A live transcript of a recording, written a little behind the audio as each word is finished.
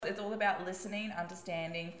it's all about listening,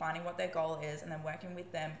 understanding, finding what their goal is, and then working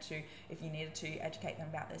with them to, if you needed to educate them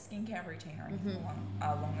about their skincare routine or anything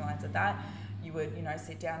along the lines of that, you would,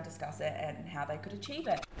 sit down, discuss it, and how they could achieve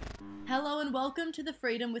it. Hello and welcome to the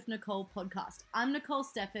Freedom with Nicole podcast. I'm Nicole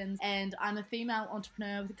Steffens and I'm a female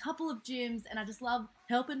entrepreneur with a couple of gyms, and I just love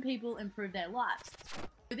helping people improve their lives.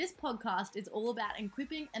 This podcast is all about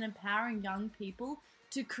equipping and empowering young people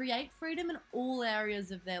to create freedom in all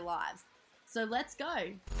areas of their lives. So let's go.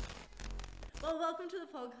 Well, welcome to the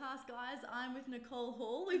podcast, guys. I'm with Nicole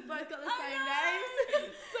Hall. We've both got the same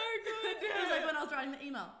names. So good. It was like when I was writing the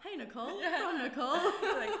email. Hey, Nicole. Yeah. From Nicole.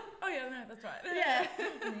 Like, oh yeah, no, that's right. Yeah.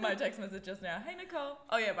 My text message just now. Hey, Nicole.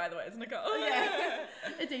 Oh yeah, by the way, it's Nicole. Yeah.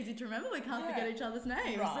 It's easy to remember. We can't forget each other's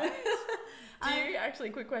names. Right. Do you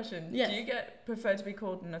actually, quick question. Yes. Do you prefer to be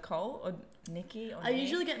called Nicole or Nikki or I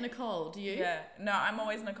usually get Nicole. Do you? Yeah. No, I'm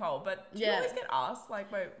always Nicole. But do you always get asked by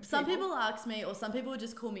some people ask me, or some people would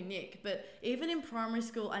just call me Nick. But even in primary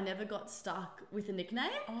school, I never got stuck with a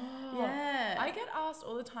nickname. Oh. Yeah. I get asked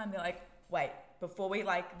all the time. They're like, wait, before we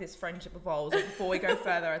this friendship evolves, or before we go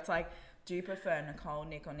further, it's like, do you prefer Nicole,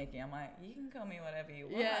 Nick, or Nikki? I'm like, you can call me whatever you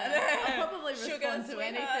want. Yeah, I'll probably Sugar, respond to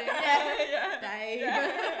sweetheart. anything. Yeah. Babe.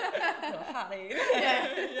 Yeah. Honey.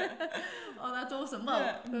 Yeah. Oh, that's awesome.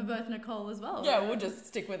 Well, we're both Nicole as well. Yeah, we'll just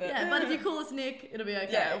stick with it. Yeah, but if you call us Nick, it'll be okay.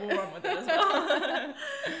 Yeah, we'll run with it as well.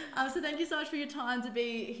 So thank you so much for your time to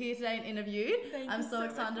be here today and interviewed. I'm so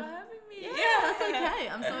excited for having me. Yeah, that's okay.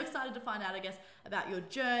 I'm so excited to find out, I guess, about your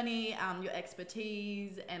journey, your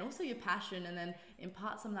expertise, and also your passion, and then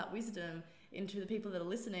impart some of that wisdom into the people that are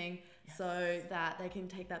listening, so that they can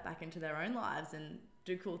take that back into their own lives and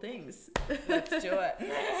do cool things. Let's do it.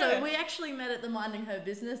 So we actually met at the Minding Her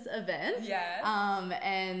Business event. Yes.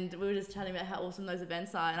 And we were just chatting about how awesome those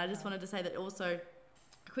events are, and I just wanted to say that also,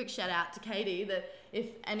 a quick shout out to Katie, that if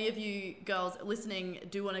any of you girls listening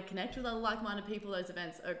do want to connect with other like-minded people, those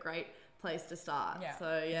events are a great place to start. Yeah.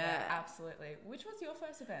 So yeah, absolutely. Which was your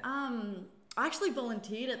first event? I actually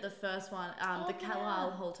volunteered at the first one, the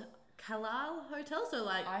Carlisle Hotel. So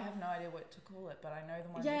I have no idea what to call it, but I know the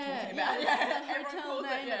one you're yeah, talking about. that hotel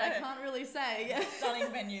name that I can't really say. Yeah.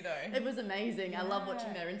 Stunning venue though. It was amazing. I love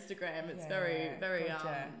watching their Instagram. It's very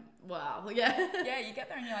wow. Yeah. Yeah, you get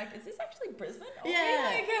there and you're like, is this actually Brisbane? Or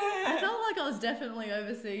I felt like I was definitely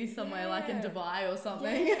overseas somewhere, like in Dubai or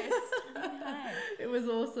something. It was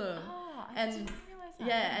awesome. I didn't realize that.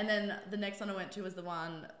 Yeah, and then the next one I went to was the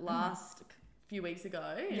one last few weeks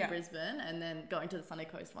ago in Brisbane, and then going to the Sunny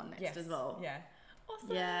Coast one next as well. Yeah.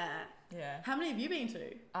 Awesome. Yeah. How many have you been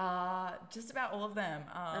to? Just about all of them.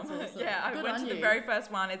 That's awesome. Yeah, I went to the very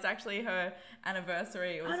first one. It's actually her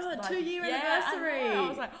anniversary. It was a 2-year anniversary. anniversary. I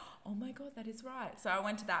was like, oh my God, that is right. So I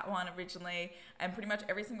went to that one originally, and pretty much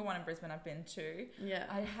every single one in Brisbane I've been to. Yeah.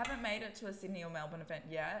 I haven't made it to a Sydney or Melbourne event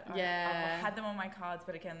yet. Yeah. I had them on my cards,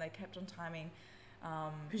 but again, they kept on timing.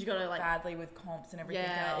 Because you got to badly with comps and everything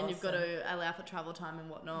else. Yeah, and you've got to allow for travel time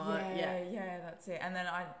and whatnot. Yeah, that's it. And then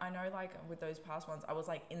I know with those past ones, I was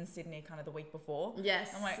in Sydney kind of the week before.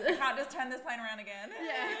 Yes. I'm like, I can't just turn this plane around again.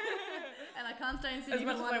 Yeah. And I can't stay in Sydney as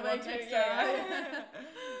much for as I 1 want week to. extra. Yeah.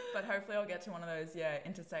 But hopefully I'll get to one of those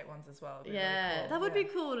interstate ones as well. Really cool. That would be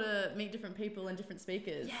cool to meet different people and different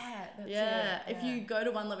speakers. Yeah, that's it. If you go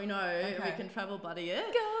to one, let me know. We can travel buddy it.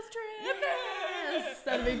 Girls trip. Yes,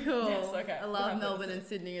 that'd be cool. Yes, okay. I love Melbourne and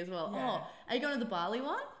Sydney as well. Yeah. Oh, are you going to the Bali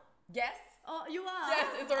one? Yes. Oh, you are? Yes,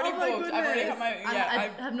 it's already my booked. Goodness. I've already had my... I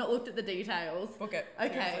have not looked at the details. Book it.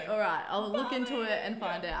 Okay, seriously. all right. I'll look into it and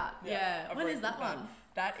find out. Yeah. When is that one?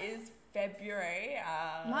 That is February.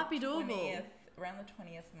 Might be doable. 20th, around the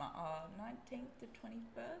 20th, 19th to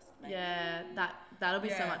 21st, maybe. Yeah, that'll be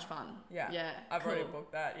so much fun. Yeah. I've already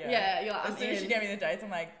booked that, you're like, as soon as she gave me the dates, I'm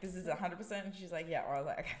like, this is 100%. And she's like, yeah. Or I was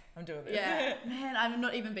like, okay, I'm doing this. Yeah. Man, I've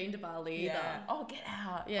not even been to Bali either. Oh, get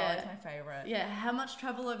out. Yeah. Oh, it's my favourite. Yeah. How much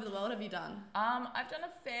travel over the world have you done? I've done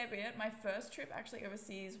a fair bit. My first trip actually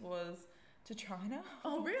overseas was to China.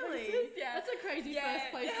 Oh, really? Places. Yeah. That's a crazy first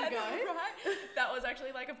place to go. Right? That was actually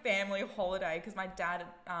a family holiday because my dad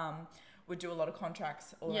would do a lot of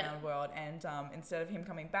contracts all around the world, and instead of him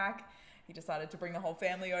coming back, he decided to bring the whole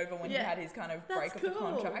family over when he had his kind of break of the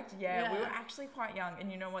contract. We were actually quite young, and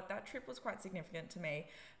you know what? That trip was quite significant to me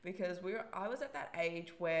because I was at that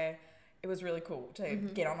age where it was really cool to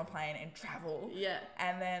get on a plane and travel. Yeah.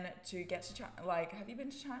 And then to get to China, have you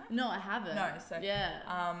been to China? No, I haven't. No, so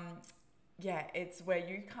it's where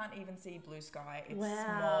you can't even see blue sky. It's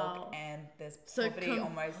smog and there's poverty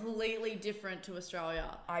almost. Completely different to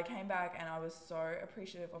Australia. I came back and I was so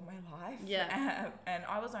appreciative of my life. Yeah. And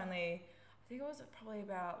I was only, I think I was probably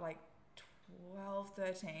about 12,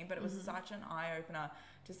 13, but it was such an eye-opener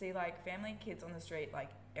to see like family kids on the street like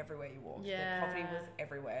everywhere you walked. The poverty was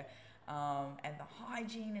everywhere, and the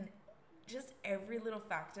hygiene and just every little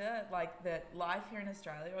factor, like the life here in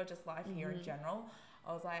Australia or just life here in general.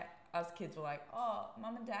 I was like, us kids were like, oh,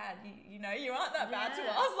 mum and dad, you know, you aren't that bad to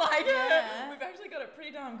us. Like, we've actually got it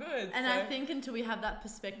pretty darn good. And I think until we have that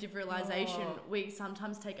perspective realization, we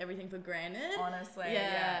sometimes take everything for granted. Honestly,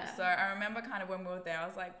 So I remember kind of when we were there, I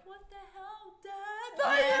was like, what the hell, Dad?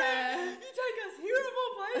 Like, you take us here of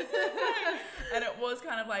all places. Like, and it was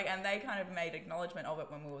kind of like, and they kind of made acknowledgement of it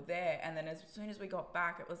when we were there. And then as soon as we got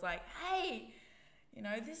back, it was like, hey, you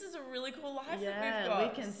know, this is a really cool life that we've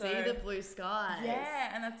got. We can see the blue skies.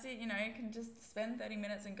 Yeah, and that's it. You know, you can just spend 30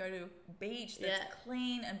 minutes and go to a beach that's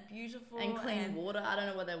clean and beautiful. And clean water. I don't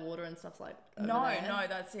know what their water and stuff's like over No, there.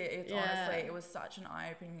 that's it. It's honestly, it was such an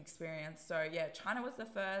eye-opening experience. So, yeah, China was the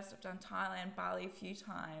first. I've done Thailand, Bali a few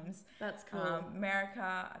times. That's cool.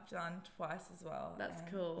 America, I've done twice as well. That's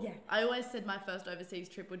cool. Yeah. I always said my first overseas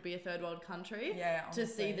trip would be a third world country. Yeah, to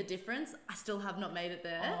see the difference. I still have not made it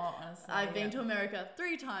there. Oh, honestly. I've been to America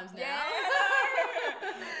 3 times now. Yeah,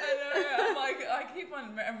 I know. I'm like,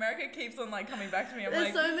 America keeps on like coming back to me.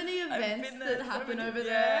 There's so many events that happen over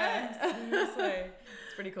there. Seriously.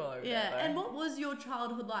 It's pretty cool over there. Yeah, and what was your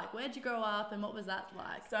childhood like? Where'd you grow up and what was that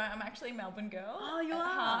like? So I'm actually a Melbourne girl. Oh, you at are?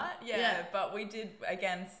 Heart. Yeah, but we did,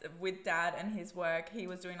 again, with Dad and his work, he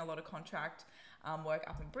was doing a lot of contract work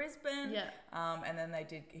up in Brisbane. Yeah. And then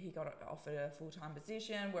he got offered a full-time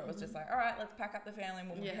position where it was just like, all right, let's pack up the family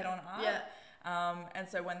and we'll head on up. Yeah. And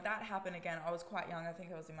so when that happened again, I was quite young. I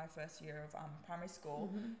think I was in my first year of primary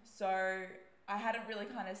school. So I hadn't really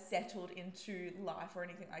kind of settled into life or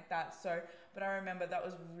anything like that. So, but I remember that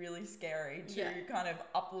was really scary to kind of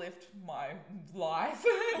uplift my life,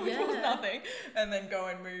 which was nothing, and then go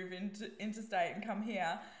and move interstate and come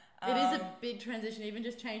here. It is a big transition. Even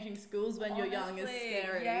just changing schools when you're young is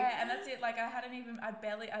scary. Yeah, and that's it. Like I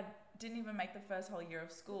didn't even make the first whole year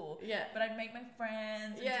of school. Yeah. But I'd make my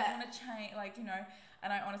friends and didn't want to change, like, you know,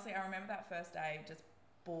 and I remember that first day just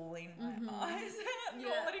bawling my eyes out,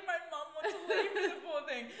 not letting my mum want to leave me, the poor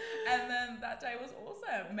thing. And then that day was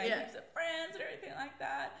awesome. Made heaps of friends and everything like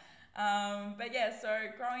that. But yeah, so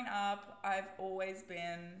growing up, I've always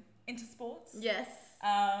been into sports. Yes.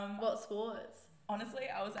 What sports? Honestly,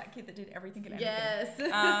 I was that kid that did everything and anything. Yes.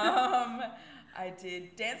 I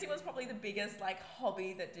did. Dancing was probably the biggest like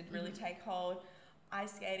hobby that did really take hold.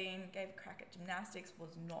 Ice skating, gave a crack at gymnastics,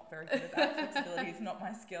 was not very good at that. Flexibility is not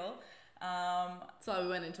my skill. So we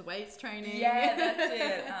went into weights training. Yeah, that's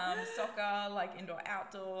it. Soccer, like indoor,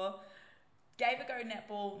 outdoor. Gave a go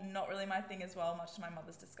netball, not really my thing as well, much to my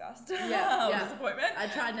mother's disgust. Disappointment. I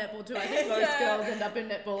tried netball too. I think most girls end up in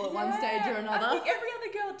netball at one stage or another. I think every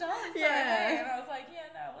other girl does. And I was like,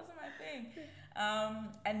 no, it wasn't my thing.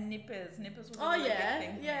 And nippers. Nippers was a really big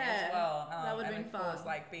thing for me as well. That would have been fun. Of course,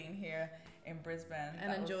 like being here in Brisbane.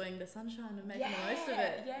 And enjoying the sunshine and making the most of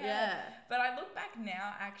it. Yeah. But I look back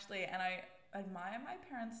now, actually, and I admire my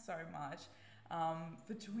parents so much.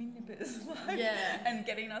 For doing nippers and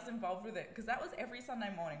getting us involved with it, because that was every Sunday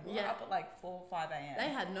morning. We were up at like 4 or 5 a.m. They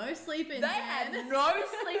had no sleep-ins. They had no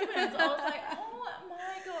sleep-ins. I was like, oh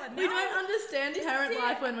my god. We don't understand parent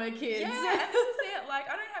life when we're kids. Yeah, and this is it. Like,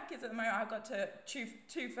 I don't have kids at the moment. I've got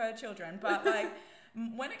two fur children, but like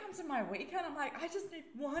when it comes to my weekend, I'm like, I just need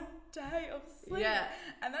one day of sleep. Yeah.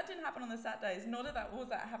 And that didn't happen on the Saturdays, nor was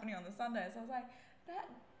that happening on the Sundays. I was like,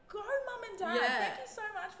 go, mum and dad. Thank you so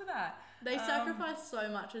much for that. They sacrifice so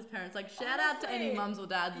much as parents. Like, shout out to any mums or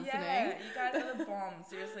dads listening. Yeah, you guys are the bomb.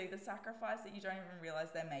 Seriously, the sacrifice that you don't even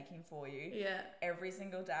realize they're making for you every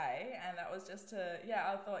single day. And that was just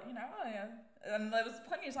I thought, And there was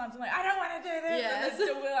plenty of times I'm like, I don't want to do this. And they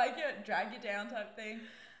still were like, drag you down type thing.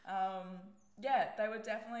 They were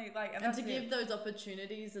definitely like... And to give those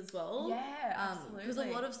opportunities as well. Yeah, absolutely. Because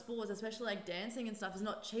a lot of sports, especially like dancing and stuff, is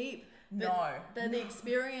not cheap. But the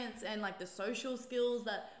experience and like the social skills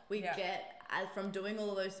that we get from doing all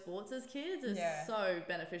of those sports as kids is so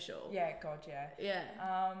beneficial. Yeah, God,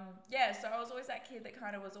 yeah. So I was always that kid that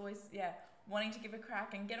kind of was always, wanting to give a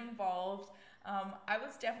crack and get involved. I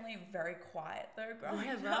was definitely very quiet though growing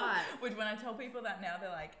up. Which when I tell people that now, they're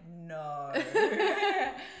like, no.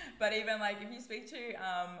 But even like if you speak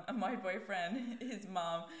to my boyfriend, his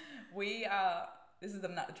mum, this is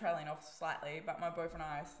trailing off slightly, but my boyfriend and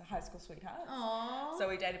I are high school sweethearts. Aww. So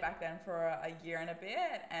we dated back then for a year and a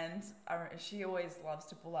bit, and she always loves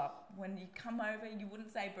to pull up. When you come over, you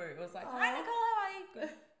wouldn't say boo. It was like, hi Nicole, how are you? Good.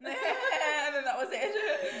 And then that was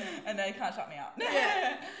it. And then you can't shut me up.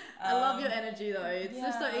 I love your energy though. It's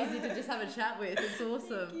just so easy to just have a chat with. It's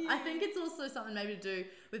awesome. I think it's also something maybe to do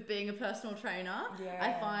with being a personal trainer. Yeah.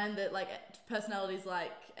 I find that like personalities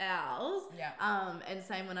like ours, and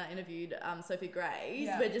same when I interviewed Sophie Grace,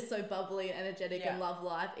 we're just so bubbly and energetic and love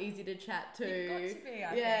life, easy to chat to. You've got to be, I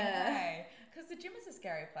think. Hey. Because the gym is a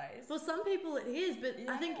scary place. For some people it is, but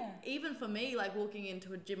I think even for me, like walking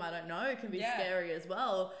into a gym I don't know can be scary as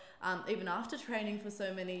well. Even after training for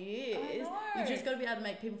so many years, you just got to be able to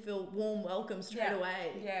make people feel warm, welcome straight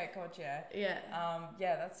away. Yeah, God, yeah.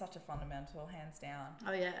 Yeah. That's such a fundamental, hands down.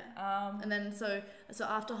 Oh yeah. And then so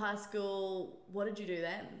after high school, what did you do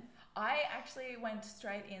then? I actually went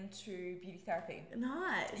straight into beauty therapy.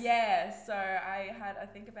 Nice. Yeah, so I had, I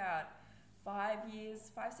think, about 5-6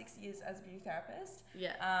 years as a beauty therapist.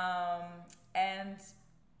 Yeah. And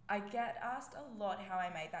I get asked a lot how I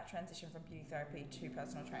made that transition from beauty therapy to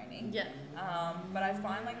personal training. Yeah. But I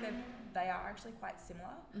find like they are actually quite similar.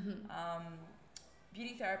 Mm-hmm.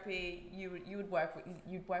 Beauty therapy, you'd work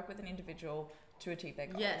with an individual to achieve their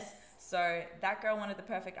goals. Yes. So that girl wanted the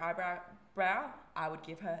perfect eyebrow. I would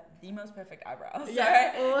give her the most perfect eyebrows.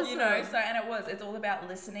 Yeah, so, awesome. It's all about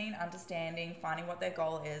listening, understanding, finding what their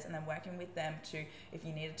goal is, and then working with them to, if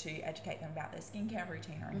you needed to educate them about their skincare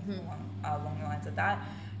routine or anything along the lines of that,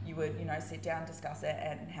 you would, sit down, discuss it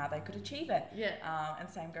and how they could achieve it. Yeah. And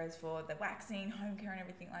same goes for the waxing, home care and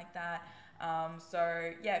everything like that.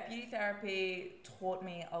 Beauty therapy taught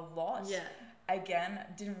me a lot. Yeah. Again,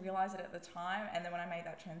 didn't realize it at the time, and then when I made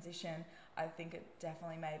that transition, I think it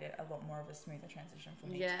definitely made it a lot more of a smoother transition for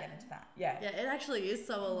me to get into that. Yeah. Yeah, it actually is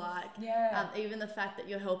so alike. Yeah. Even the fact that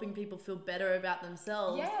you're helping people feel better about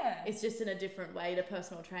themselves. Yeah. It's just in a different way to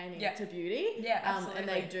personal training to beauty. Yeah, absolutely. And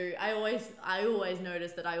they do. I always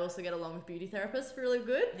notice that I also get along with beauty therapists really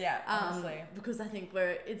good. Yeah, honestly. Because I think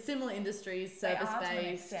it's similar industries, service based. To an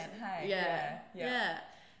extent, hey. Yeah.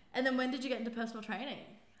 And then when did you get into personal training?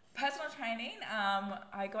 Personal training,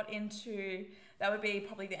 I got into, that would be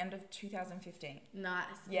probably the end of 2015. Nice.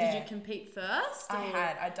 Yeah. Did you compete first?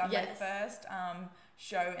 I'd done my first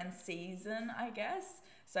show and season, I guess.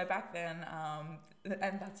 So back then,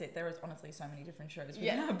 and that's it. There was honestly so many different shows.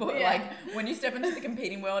 But like when you step into the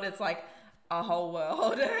competing world, it's like a whole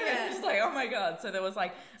world. It's just like, oh my God. So there was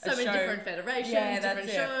like so many different federations, different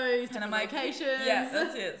shows, different locations. Yeah,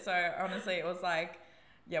 that's it. So honestly, it was like,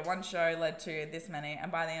 one show led to this many, and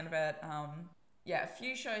by the end of it, a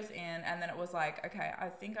few shows in, and then it was like, okay, I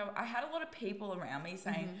think I had a lot of people around me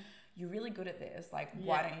saying, you're really good at this, like,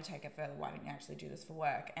 why don't you take it further? Why don't you actually do this for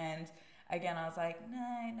work? And again, I was like,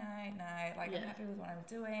 no, like, I'm happy with what I'm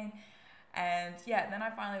doing. And then I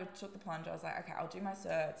finally took the plunge. I was like, okay, I'll do my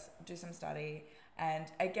certs, do some study. And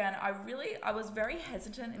again, I was very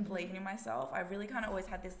hesitant in believing in myself. I really kind of always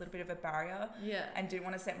had this little bit of a barrier and didn't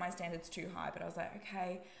want to set my standards too high. But I was like,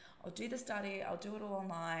 okay, I'll do the study, I'll do it all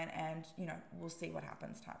online, and, we'll see what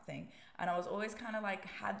happens type thing. And I was always kind of like,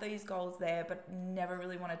 had these goals there, but never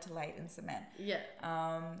really wanted to lay it in cement. Yeah.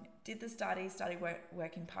 Did the study, started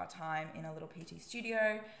working part-time in a little PT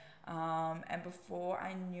studio. And before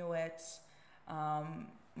I knew it,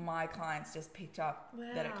 my clients just picked up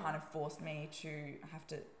that it kind of forced me to have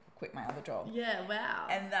to quit my other job. Yeah, wow.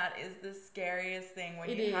 And that is the scariest thing when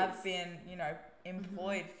you have been,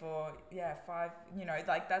 employed for 5,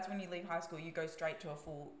 like that's when you leave high school, you go straight to a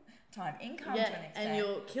full-time income to an extent. And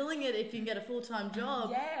you're killing it if you can get a full-time job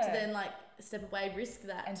to then like step away, risk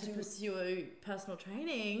that and to pursue personal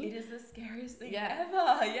training. It is the scariest thing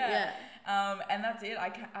ever. Yeah. And that's it.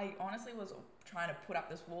 I honestly was trying to put up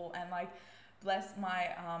this wall, and like, bless my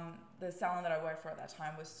the salon that I worked for at that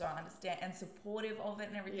time was so understanding and supportive of it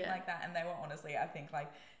and everything like that, and they were honestly, I think,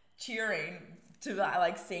 like cheering to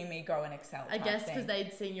like see me grow and excel. I guess because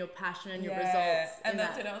they'd seen your passion and your results. And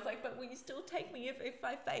that's it. I was like, but will you still take me if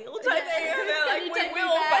I fail? Type thing. And they're like, we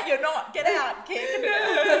will, but you're not. Get out, kid.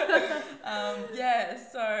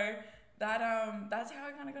 So that's how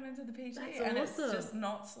I kind of got into the PT. That's and awesome. It's just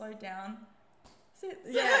not slowed down.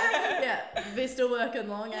 We're still working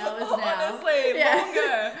long hours now. Honestly,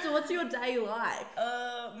 longer. So what's your day like?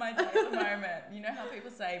 My day at the moment, you know how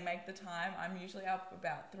people say make the time? I'm usually up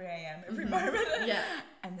about 3 a.m. every moment. Yeah.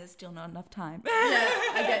 And there's still not enough time. Yeah,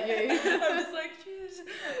 I get you. I was like,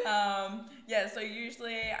 shit. So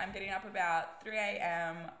usually I'm getting up about 3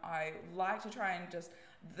 a.m. I like to try and just...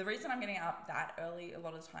 The reason I'm getting up that early a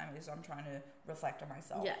lot of the time is I'm trying to reflect on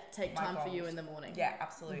myself. Yeah, take time for you in the morning. Yeah,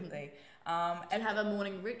 absolutely. Do you have a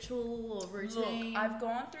morning ritual or routine? Look, I've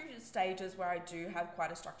gone through stages where I do have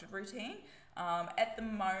quite a structured routine. At the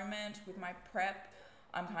moment with my prep,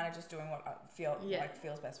 I'm kind of just doing what I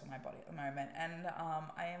feels best for my body at the moment, and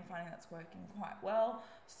I am finding that's working quite well.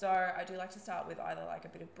 So I do like to start with either like a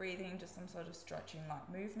bit of breathing, just some sort of stretching, light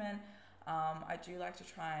movement. I do like to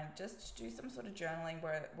try and just do some sort of journaling,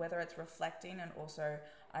 whether it's reflecting and also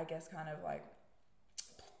I guess kind of like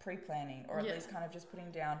pre-planning, or at least kind of just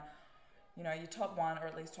putting down, you know, your top 1 or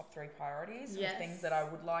at least top 3 priorities of things that I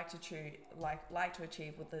would like to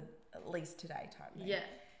achieve with the at least today type thing. Yeah.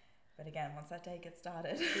 But again, once that day gets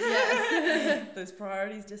started, Yes. those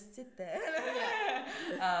priorities just sit there.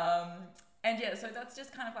 And yeah, so that's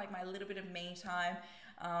just kind of like my little bit of me time.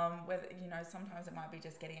 Whether, you know, sometimes it might be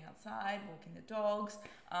just getting outside, walking the dogs,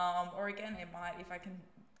 or again, it might, if I can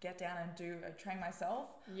get down and train myself,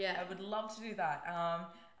 I would love to do that.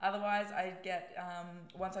 Otherwise, I get,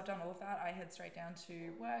 once I've done all of that, I head straight down to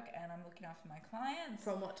work and I'm looking after my clients.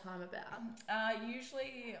 From what time about?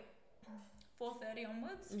 Usually 4:30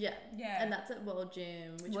 onwards. Yeah. Yeah. And that's at World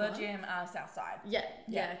Gym. World Gym, South Side.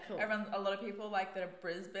 Yeah, cool. A lot of people like that are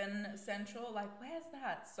Brisbane Central, like, where's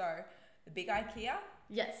that? So the big IKEA.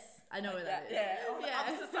 Yes, I know where that is. Yeah, on the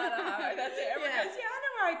opposite side of the highway. That's it. Everyone goes, I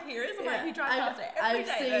know where IKEA is. I'm like, you drive past it every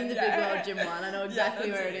day. I've seen the big World Gym one. I know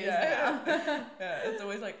exactly where it is now. It's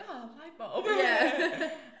always like, light bulb.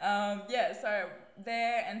 So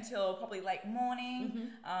there until probably late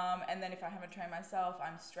morning. And then if I haven't trained myself,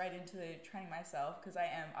 I'm straight into training myself, because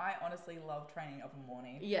I honestly love training of a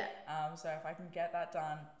morning. So if I can get that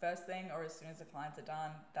done first thing or as soon as the clients are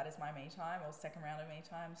done, that is my me time, or second round of me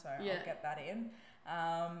time. So I'll get that in.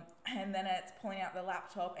 And then it's pulling out the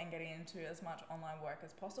laptop and getting into as much online work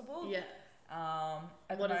as possible.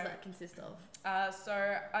 What does that consist of? So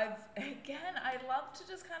I love to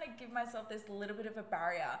just kind of give myself this little bit of a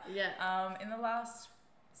barrier. In the last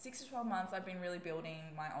 6 to 12 months, I've been really building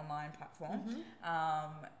my online platform,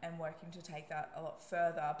 and working to take that a lot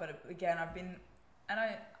further. But again, I've been, and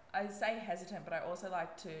I say hesitant, but I also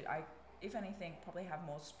like to, if anything, probably have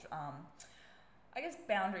more,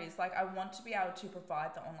 boundaries. Like, I want to be able to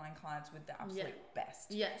provide the online clients with the absolute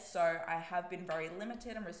best. So I have been very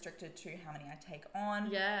limited and restricted to how many I take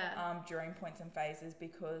on during points and phases,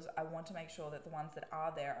 because I want to make sure that the ones that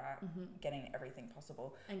are there are getting everything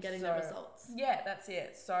possible. And getting the results. Yeah, that's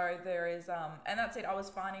it. So there is, and that's it. I was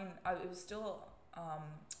finding, it was still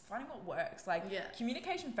finding what works. Like,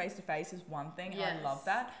 communication face to face is one thing. I love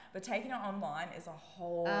that, but taking it online is a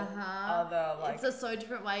whole other, like, it's a so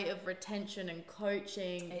different way of retention and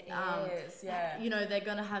coaching. It is, you know, they're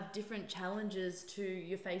going to have different challenges to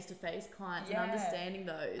your face to face clients and understanding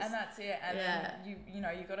those. And that's it. And then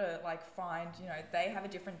you got to like find, they have a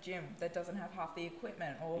different gym that doesn't have half the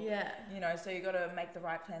equipment, or so you got to make the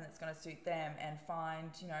right plan that's going to suit them, and find,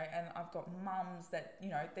 and I've got mums that,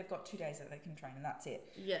 they've got 2 days that they can train, and that's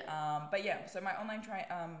it. So my online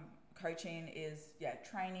coaching is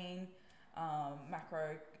training,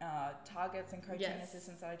 macro targets and coaching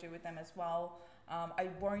assistance that I do with them as well. I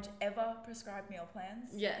won't ever prescribe meal plans.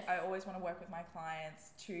 I always want to work with my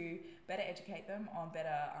clients to better educate them on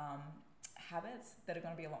better habits that are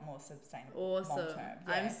going to be a lot more sustainable long term.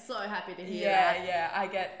 I'm so happy to hear that. I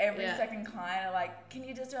get every second client are like, can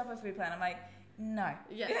you just do up a food plan? I'm like, no.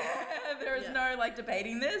 There is no like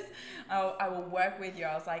debating this. I will work with you.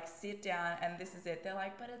 I was like, sit down and this is it. They're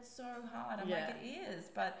like, but it's so hard. I'm like, it is,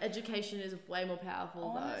 but education is way more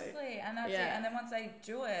powerful, honestly, and that's it. And then once they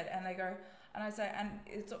do it and they go, and I say, and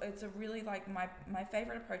it's a really like my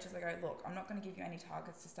favorite approach is I go, look, I'm not going to give you any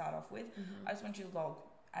targets to start off with. I just want you to log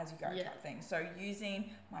as you go type thing. So using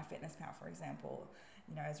MyFitnessPal, for example,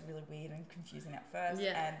 it's really weird and confusing at first.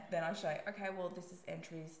 And then I show, okay, well, this is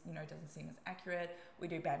entries, doesn't seem as accurate. We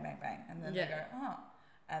do bang, bang, bang. And then they go, oh.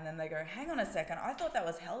 And then they go, hang on a second, I thought that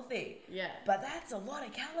was healthy. But that's a lot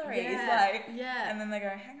of calories. And then they go,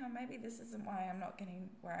 hang on, maybe this isn't why I'm not getting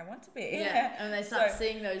where I want to be. And they start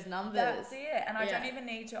seeing those numbers. That's it. And I don't even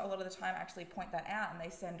need to, a lot of the time, actually point that out. And they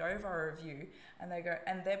send over a review and they go,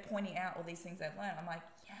 and they're pointing out all these things they've learned. I'm like,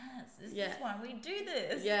 yes, this is why we do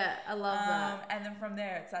this. I love that. And then from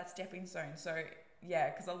there, it's that stepping stone. So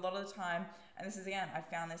because a lot of the time, and this is, again, I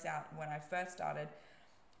found this out when I first started,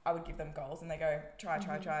 I would give them goals and they go, try.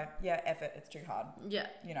 Yeah, effort, it's too hard.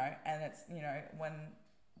 And it's, when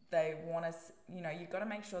they want us, you've got to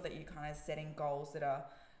make sure that you're kind of setting goals that are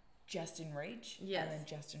just in reach. And then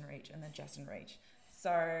just in reach and then just in reach. So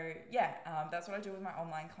that's what I do with my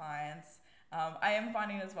online clients. I am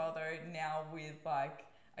finding as well though now with like,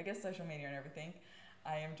 I guess social media and everything,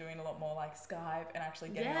 I am doing a lot more like Skype and actually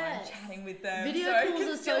getting on and chatting with them. Video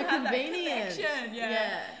calls are so convenient.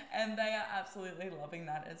 And they are absolutely loving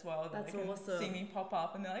that as well. That's they can awesome. see me pop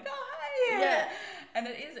up and they're like, oh, hi. Yeah. And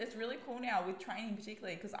it's really cool now with training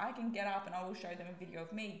particularly because I can get up and I will show them a video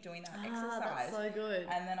of me doing that exercise. That's so good.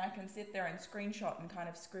 And then I can sit there and screenshot and kind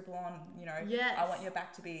of scribble on, Yes. I want your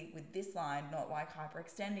back to be with this line, not like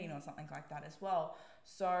hyperextending or something like that as well.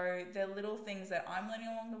 So they're little things that I'm learning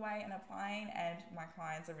along the way and applying, and my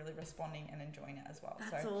clients are really responding and enjoying it as well.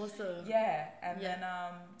 That's awesome. Yeah. And then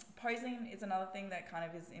posing is another thing that kind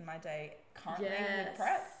of is in my day currently with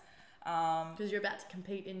prep. Because you're about to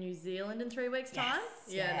compete in New Zealand in 3 weeks' time?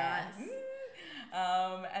 Yes.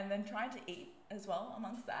 Nice. And then trying to eat as well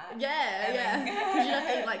amongst that. Yeah. Because you have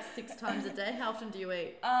to eat like 6 times a day. How often do you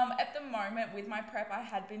eat? At the moment with my prep, I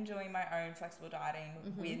had been doing my own flexible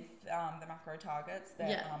dieting with the macro targets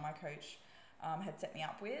that my coach had set me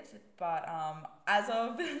up with. But as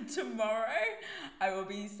of tomorrow, I will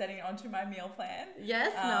be setting it onto my meal plan.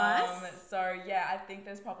 Yes, nice. So yeah, I think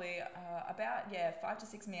there's probably about 5 to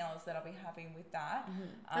 6 meals that I'll be having with that.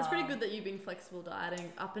 That's pretty good that you've been flexible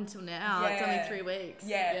dieting up until now. It's only 3 weeks.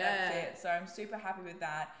 Yeah, that's it. So I'm super happy with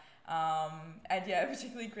that. And yeah,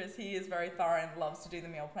 particularly Chris, he is very thorough and loves to do the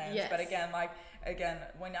meal plans. Yes. But again,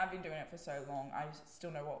 when I've been doing it for so long, I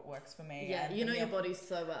still know what works for me. Yeah, and you know your body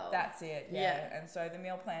so well. That's it. Yeah. And so the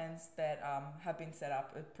meal plans that have been set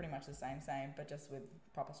up are pretty much the same, but just with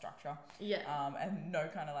proper structure. Yeah. And no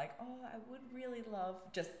kind of like, oh, I would really love,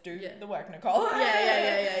 just do the work, Nicole.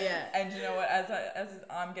 Yeah. And you know what? As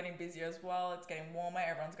I'm getting busier as well, it's getting warmer.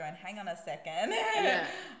 Everyone's going, hang on a second.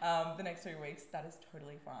 The next 3 weeks, that is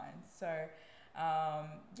totally fine. So,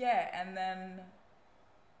 and then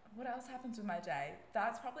what else happens with my day?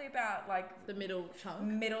 That's probably about like the middle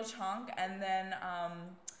chunk. And then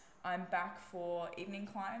I'm back for evening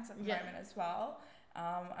clients at the moment as well.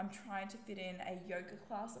 I'm trying to fit in a yoga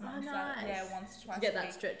class amongst that. Yeah, once or twice to get a week.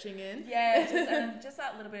 that stretching in. Yeah, just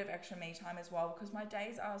that little bit of extra me time as well, because my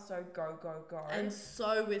days are so go. And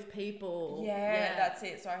so with people. Yeah, that's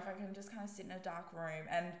it. So if I can just kind of sit in a dark room,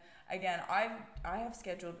 and again, I have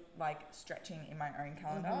scheduled like stretching in my own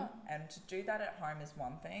calendar, and to do that at home is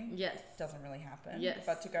one thing. Yes. Doesn't really happen. Yes.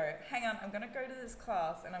 But to go, hang on, I'm going to go to this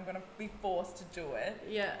class and I'm going to be forced to do it.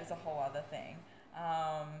 Yeah. Is a whole other thing.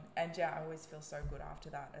 And I always feel so good after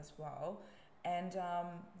that as well. And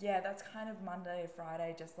that's kind of Monday,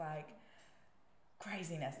 Friday, just like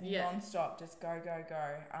craziness, non-stop, just go.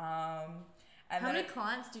 And how many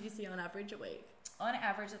clients do you see on average a week? On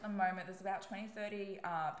average at the moment, there's about 20-30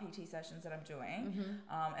 PT sessions that I'm doing.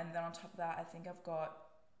 And then on top of that, I think I've got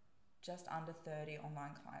just under 30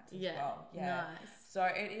 online clients as well. Yeah. Nice. So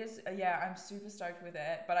it is, I'm super stoked with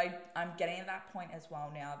it. But I'm getting at that point as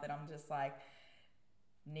well now that I'm just like,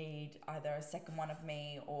 need either a second one of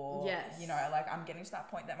me or like I'm getting to that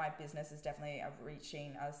point that my business is definitely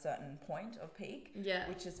reaching a certain point of peak,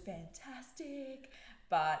 which is fantastic,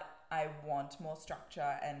 but I want more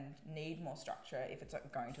structure and need more structure if it's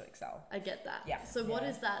going to excel. I get that. So what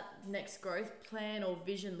does that next growth plan or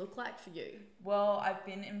vision look like for you? Well, I've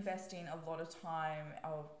been investing a lot of time,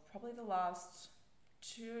 probably the last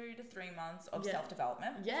 2 to 3 months of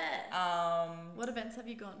self-development. Yes. What events have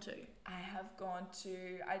you gone to?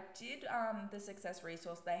 I did the Success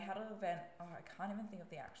Resource. They had an event. Oh, I can't even think of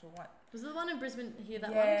the actual one. Was it the one in Brisbane here,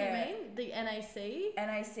 that one, do you mean? The NAC?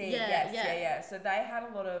 NAC, yes. So they had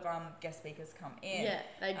a lot of guest speakers come in. Yeah,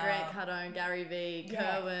 they Grant Cardone, Gary Vee,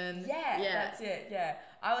 Kerwin. Yeah, that's it, yeah.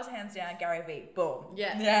 I was hands down Gary Vee, boom.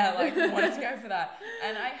 Yeah, like wanted to go for that.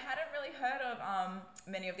 And I hadn't really heard of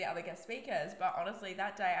many of the other guest speakers, but honestly,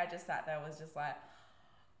 that day I just sat there, was just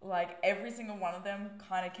like every single one of them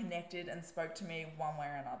kind of connected and spoke to me one way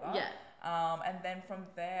or another. Yeah. And then from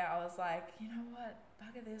there, I was like, you know what?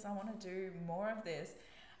 Bugger this. I want to do more of this.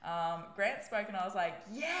 Grant spoke and I was like,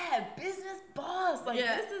 yeah, business boss. Like,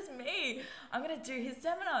 this is me. I'm going to do his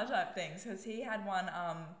seminar type things, because he had one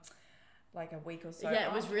like a week or so. Yeah,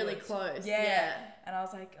 it was really close. Yeah. And I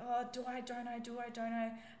was like, oh, do I, don't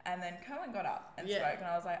I? And then Cohen got up and spoke, and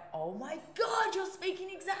I was like, oh my God, you're speaking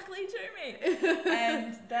exactly to me.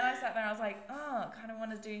 And then I sat there and I was like, oh, I kind of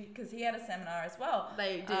want to do, because he had a seminar as well.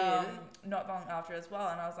 They did. Not long after as well.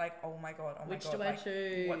 And I was like, oh my God. Which do I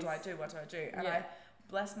choose? What do I do? And I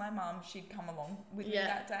blessed my mum, she'd come along with me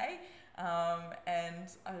that day. And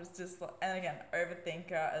I was just like, and again,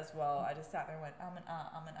 overthinker as well. I just sat there and went, I'm an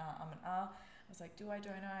I was like, do I,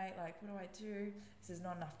 don't I? Like, what do I do? This is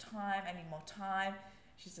not enough time. I need more time.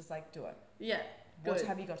 She's just like, do it. Yeah. What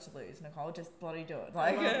have you got to lose, Nicole? Just bloody do it.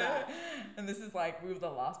 Like, and this is like, we were the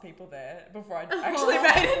last people there before I actually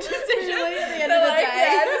made a decision. Really, at the end of the day.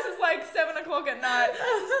 Yeah, this is like 7:00 at night.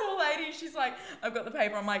 This poor lady, she's like, I've got the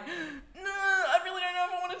paper. I'm like, no, I really don't know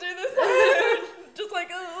if I want to do this. Just like,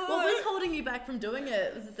 holding you back from doing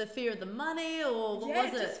it? Was it the fear of the money, or what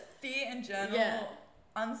was it? Just fear in general,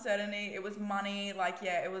 uncertainty. It was money. Like,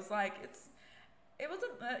 it was like, it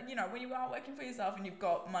wasn't, when you are working for yourself and you've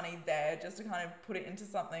got money there, just to kind of put it into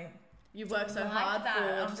something. You work so hard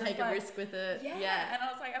to take a risk with it. Yeah. And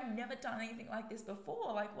I was like, I've never done anything like this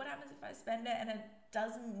before. Like, what happens if I spend it and it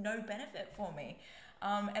does no benefit for me?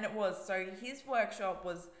 And it was. So his workshop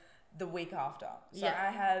was the week after. So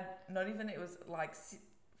I had it was like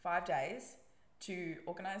 5 days to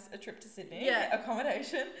organise a trip to Sydney,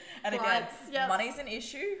 accommodation. And flights, again, money's an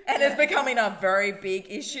issue. And it's becoming a very big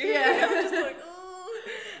issue. Yeah. I'm just like,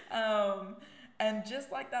 and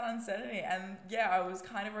just like that uncertainty. And I was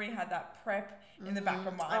kind of already had that prep in the back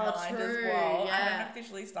of my mind as well. I hadn't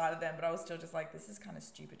officially started then, but I was still just like, this is kind of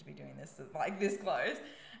stupid to be doing this like this close.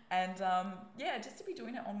 And just to be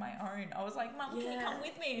doing it on my own. I was like, Mum, can you come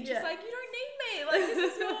with me? And she's like, you don't need me. Like,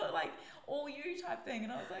 this is your like all you type thing.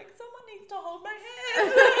 And I was like, someone needs to hold my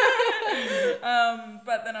hand.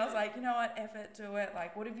 But then I was like, you know what, F it, do it.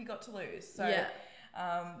 Like, what have you got to lose? So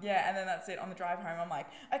and then that's it. On the drive home, I'm like,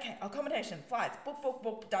 okay, accommodation, flights,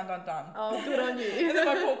 book, done. Oh, good on you. And then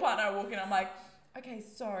my poor partner, I walk in, I'm like, okay,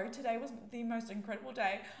 so today was the most incredible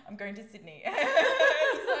day. I'm going to Sydney. He's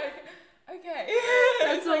like, okay.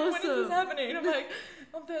 That's awesome. Like, when is this happening? I'm like,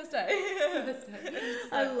 on Thursday.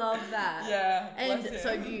 I love that. Yeah. And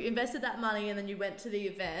so you invested that money and then you went to the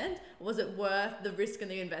event. Was it worth the risk and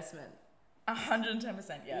the investment?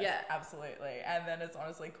 110%, yes. Yeah. Absolutely. And then it's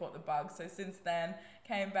honestly caught the bug. So since then,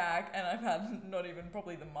 came back and I've had not even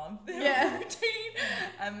probably the month routine.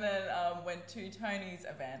 And then went to Tony's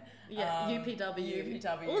event. Yeah,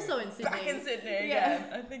 UPW. Also in Sydney. Back in Sydney, yeah.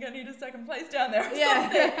 I think I need a second place down there or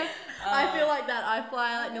something. I feel like that. I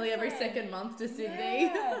fly like nearly every second month to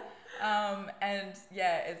Sydney. Yeah. And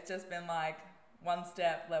it's just been like one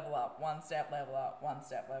step, level up, one step, level up, one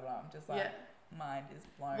step, level up. I'm just like... mind is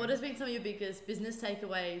blown. What has been some of your biggest business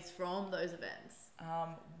takeaways from those events?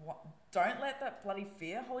 Don't let that bloody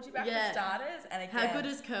fear hold you back for starters. And again, how good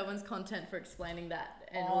is Kerwin's content for explaining that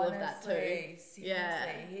and all of that too?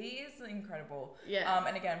 Seriously, he is incredible. Yeah.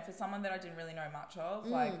 And again, for someone that I didn't really know much of,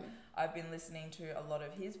 like I've been listening to a lot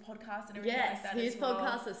of his podcasts and everything like that. His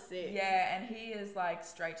podcasts are sick. Yeah, and he is like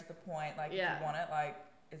straight to the point. Like if you want it, like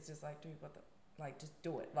it's just like, dude, just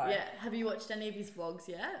do it. Like, Have you watched any of his vlogs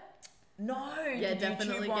yet? No. Yeah,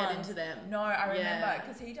 definitely get into them. No, I remember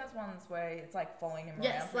because he does ones where it's like following him around.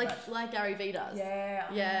 Yes, like Gary Vee does.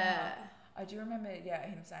 Yeah. I do remember,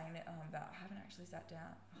 him saying that I haven't actually sat down.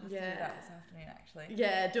 I'll have to do that this afternoon, actually.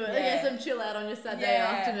 Yeah, do it. Get some chill out on your Saturday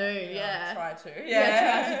afternoon. Try to.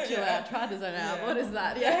 Try to chill out. Try to zone out. What is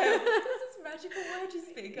that? Magical word you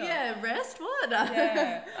speak of. Yeah, rest. What?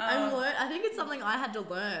 Yeah, I think it's something I had to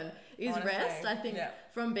learn is honestly, rest. I think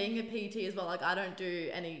from being a PT as well. Like I don't do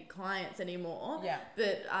any clients anymore. Yeah.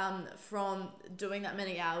 But from doing that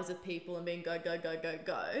many hours with people and being go.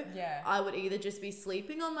 Yeah. I would either just be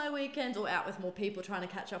sleeping on my weekends or out with more people trying to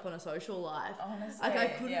catch up on a social life. Honestly, like I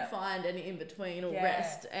couldn't find any in between or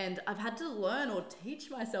rest, and I've had to learn or teach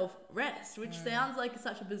myself rest, which sounds like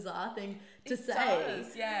such a bizarre thing to say.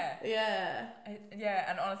 Does, yeah,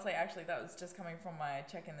 and honestly, actually, that was just coming from my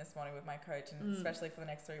check-in this morning with my coach, and especially for the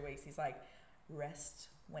next 3 weeks, he's like, rest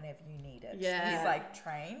whenever you need it. Yeah. He's like,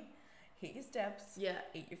 train, hit your steps,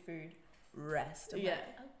 eat your food, rest. I'm like,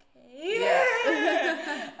 okay.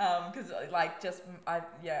 Yeah. Because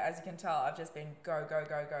as you can tell, I've just been go.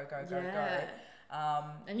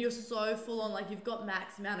 And you're so full on, like you've got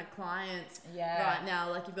max amount of clients right now,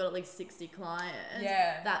 like you've got at least 60 clients.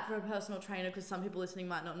 Yeah. That for a personal trainer, because some people listening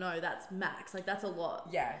might not know, that's max. Like that's a lot.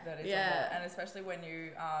 Yeah, that is a lot. And especially when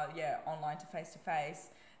you are, online to face,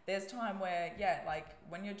 there's time where, like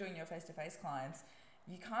when you're doing your face-to-face clients,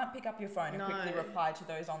 you can't pick up your phone and quickly reply to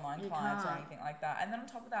those online clients or anything like that. And then on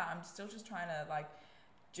top of that, I'm still just trying to like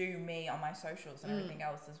do me on my socials and everything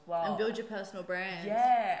else as well. And build your personal brand.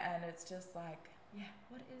 Yeah, and it's just like,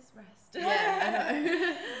 what is rest? Yeah,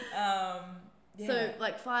 I know. So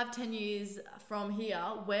like 5-10 years from here,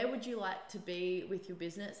 where would you like to be with your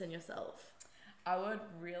business and yourself? I would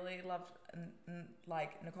really love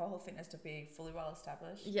like Nicole Hill Fitness to be fully well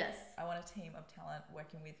established. Yes. I want a team of talent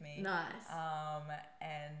working with me. Nice.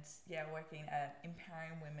 And working at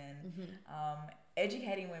empowering women,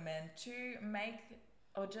 educating women to make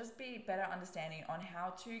or just be better understanding on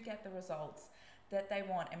how to get the results that they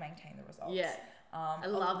want and maintain the results. Yeah. I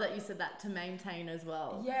love that you said that, to maintain as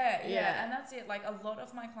well. Yeah. And that's it. Like a lot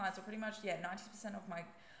of my clients are pretty much 90% of my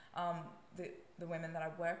the women that I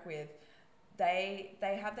work with,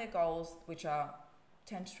 they have their goals, which are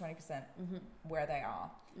 10 to 20% where they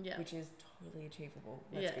are, which is totally achievable.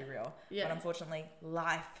 Let's be real. But unfortunately,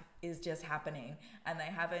 life is just happening, and they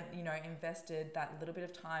haven't, invested that little bit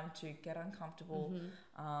of time to get uncomfortable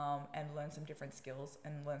and learn some different skills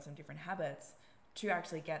and learn some different habits to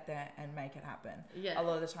actually get there and make it happen. A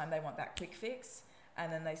lot of the time they want that quick fix,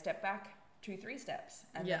 and then they step back 2-3 steps,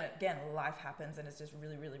 and then again life happens, and it's just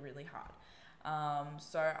really, really, really hard.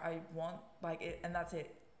 So I want it, and that's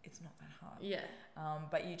it. It's not that hard.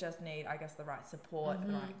 But you just need, I guess, the right support,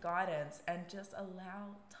 the right guidance, and just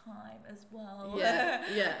allow time as well.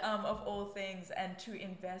 Of all things, and to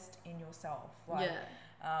invest in yourself. I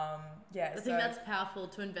think that's powerful,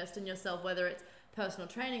 to invest in yourself, whether it's personal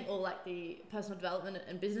training or like the personal development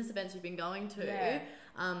and business events you've been going to.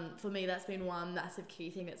 For me, that's been one massive key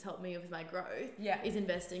thing that's helped me with my growth, is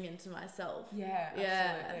investing into myself.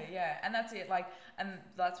 Absolutely. And that's it. And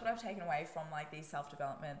that's what I've taken away from these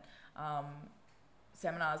self-development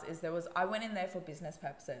seminars is I went in there for business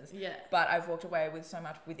purposes, but I've walked away with so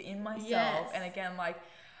much within myself. And again,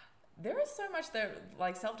 there is so much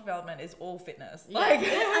that self-development is all fitness. I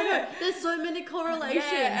know. There's so many correlations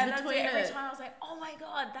between it. Every time I was like, oh my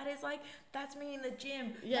God, that is that's me in the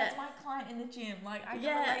gym. That's my client in the gym. I can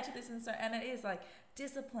relate to this. And it is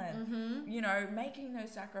discipline, making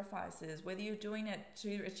those sacrifices, whether you're doing it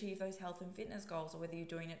to achieve those health and fitness goals or whether you're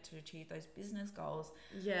doing it to achieve those business goals.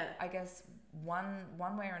 I guess one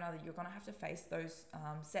way or another, you're going to have to face those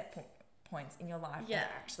set points in your life and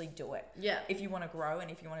actually do it. If you want to grow and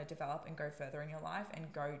if you want to develop and go further in your life and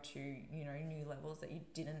go to, new levels that you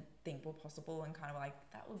didn't think were possible and kind of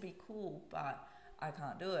that would be cool, but I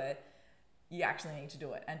can't do it. You actually need to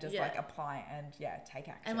do it and just apply and take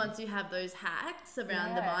action. And once you have those hacks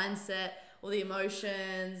around the mindset or the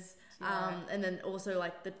emotions, and then also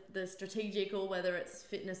the strategic, or whether it's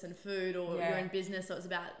fitness and food, or you're in business, so it's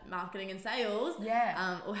about marketing and sales,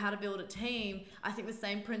 or how to build a team. I think the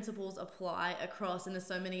same principles apply across, and there's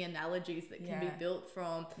so many analogies that can be built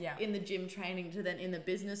from in the gym training to then in the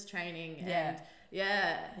business training. And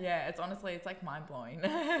it's honestly, it's mind blowing.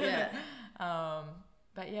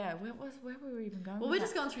 But where were we even going? Well, we're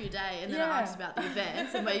just going through your day, and then I asked about the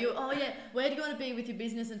events and where do you want to be with your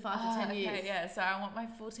business in 5 to 10 years? So I want my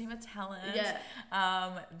full team of talent.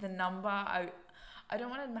 The number, I don't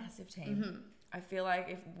want a massive team. I feel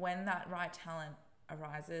when that right talent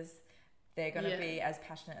arises, they're going to be as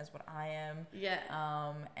passionate as what I am.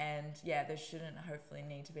 And there shouldn't hopefully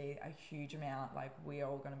need to be a huge amount. We're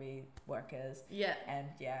all going to be workers. And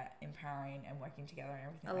empowering and working together and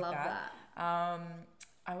everything like that. I love that.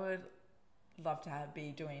 I would love to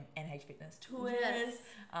be doing NH Fitness tours.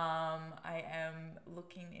 I am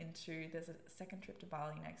looking into, there's a second trip to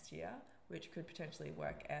Bali next year, which could potentially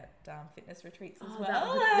work at fitness retreats as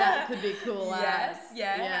well. That could be cool.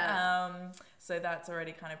 So that's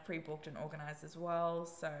already kind of pre-booked and organised as well.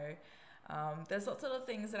 So there's lots of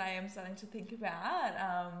things that I am starting to think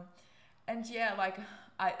about.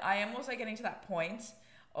 I am also getting to that point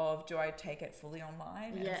of, do I take it fully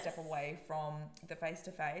online and step away from the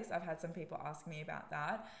face-to-face? I've had some people ask me about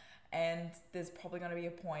that. And there's probably going to be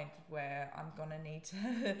a point where I'm going to need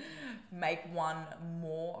to make one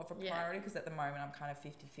more of a priority, because at the moment I'm kind of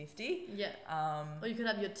 50-50. Or you could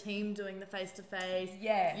have your team doing the face-to-face.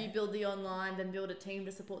 You build the online, then build a team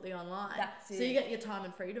to support the online. That's it. So you get your time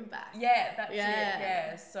and freedom back. That's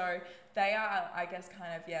it. So they are, I guess,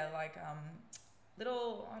 kind of,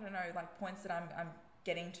 little, I don't know, points that I'm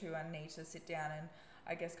getting to and need to sit down and,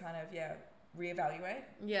 I guess, kind of, reevaluate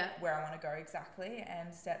where I want to go exactly,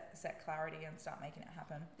 and set clarity and start making it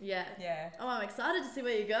happen. Oh, I'm excited to see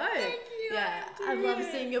where you go. Thank you. I love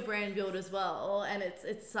seeing your brand build as well, and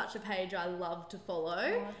it's such a page I love to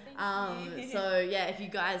follow. Thank you. So if you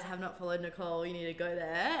guys have not followed Nicole, you need to go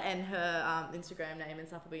there, and her Instagram name and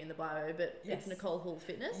stuff will be in the bio, but it's Nicole Hall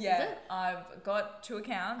Fitness. Is it? I've got 2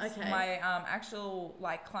 accounts. My actual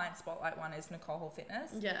client spotlight one is Nicole Hall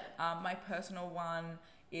Fitness. My personal one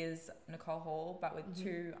is Nicole Hall, but with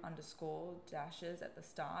 2 underscore dashes at the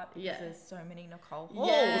start, because there's so many Nicole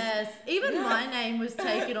Halls. Even my name was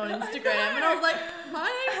taken on Instagram, and I was like, my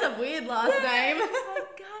name's a weird last name.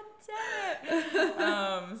 God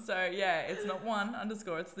damn it. It's not 1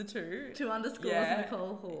 underscore, it's the 2. 2 underscores,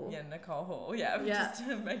 Nicole Hall. Nicole Hall. Just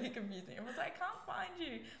to make it confusing. I was like, I can't find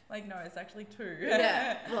you. No, it's actually 2.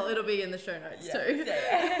 Well, it'll be in the show notes too.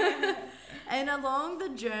 And along the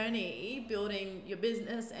journey, building your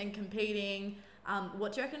business and competing,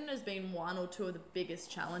 what do you reckon has been 1 or 2 of the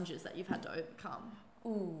biggest challenges that you've had to overcome?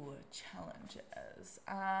 Ooh, challenges.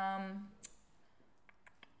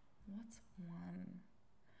 What's one?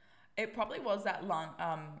 It probably was that long,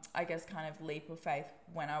 I guess, kind of leap of faith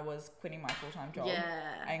when I was quitting my full-time job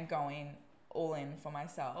and going all in for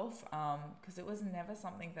myself, because it was never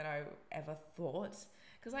something that I ever thought.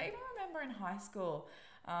 Because I even remember in high school,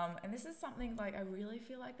 and this is something like I really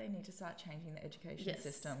feel like they need to start changing the education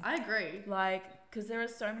system. I agree. Like, because there are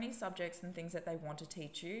so many subjects and things that they want to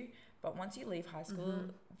teach you, but once you leave high school,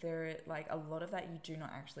 there like a lot of that you do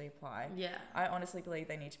not actually apply. Yeah. I honestly believe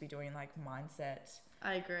they need to be doing like mindset.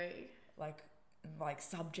 I agree. Like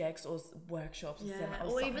subjects or workshops or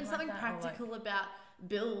seminars, or even something like practical about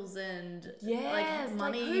bills and like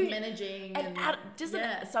money managing and just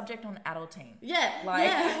a subject on adulting.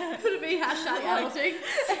 Could it be #adulting?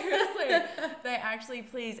 Seriously, they actually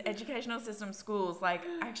please educational system schools like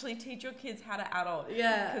actually teach your kids how to adult.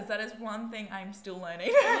 Because that is one thing I'm still learning.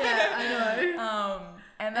 I know.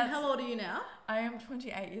 And how old are you now? I am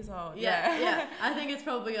 28 years old. I think it's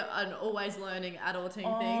probably an always learning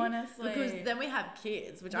adulting thing. Honestly. Because then we have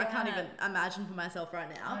kids, which I can't even imagine for myself right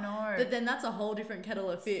now. I know. But then that's a whole different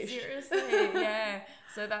kettle of fish. Seriously,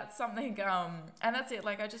 So that's something, and that's it.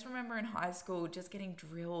 Like, I just remember in high school just getting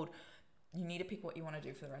drilled. You need to pick what you want to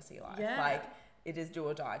do for the rest of your life. Like, it is do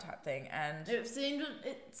or die type thing. And it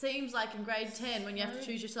seems like in grade 10 when you have to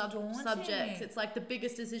choose your subjects, it's like the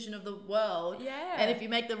biggest decision of the world. And if you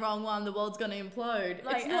make the wrong one, the world's going to implode.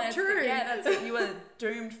 Like, it's not true. That's it. You are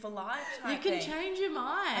doomed for life type You can change your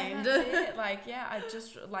mind. And that's it. Like, I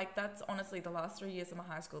just, like, that's honestly the last 3 years of my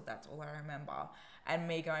high school, that's all I remember. And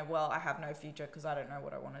me going, well, I have no future because I don't know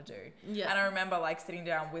what I want to do. And I remember, like, sitting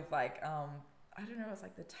down with, like, I don't know, it was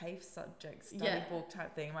like the TAFE subject study book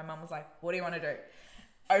type thing. My mum was like, what do you want to do?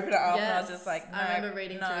 Open it up. And I was just like, no. I remember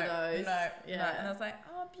reading through those. No. And I was like,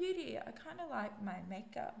 oh, beauty. I kind of like my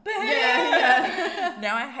makeup.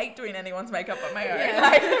 Now I hate doing anyone's makeup on my own.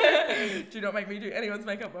 Like, do not make me do anyone's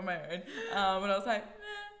makeup on my own. And I was like,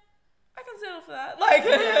 I can settle for that. Like,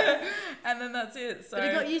 and then that's it. So, but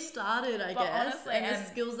it got you started, I guess. Honestly, and the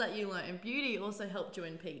skills that you learned in beauty also helped you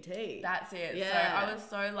in PT. That's it. So I was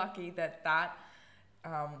so lucky that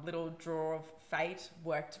little draw of fate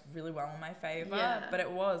worked really well in my favor. But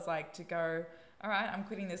it was like to go, all right, I'm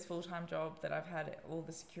quitting this full-time job that I've had all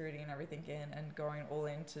the security and everything in and going all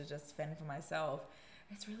in to just fend for myself.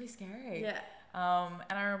 It's really scary. And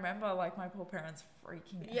I remember like my poor parents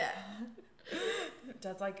freaking out.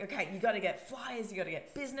 Dad's like, okay, you got to get flyers, you got to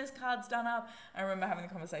get business cards done up. I remember having a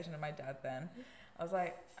conversation with my dad then. I was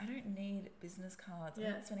like, I don't need business cards. I'm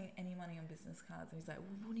not spending any money on business cards. And he's like,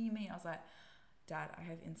 well, what do you mean? I was like, Dad, I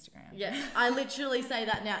have Instagram. I literally say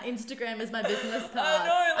that now. Instagram is my business card.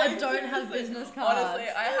 I don't have business cards.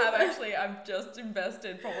 Honestly, I've just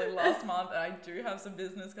invested probably last month and I do have some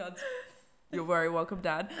business cards. You're very welcome,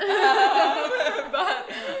 Dad. But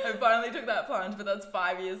I finally took that plunge, but that's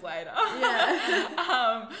 5 years later.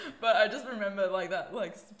 But I just remember like that,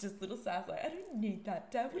 like just little sass, like, I don't need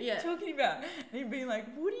that, Dad. What are you talking about? And he'd be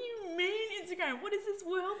like, what do you mean Instagram? What is this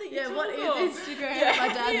world that you're talking about? What is Instagram? My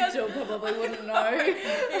dad still probably wouldn't know.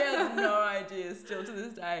 He has no idea still to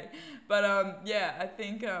this day. But I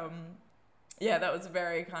think that was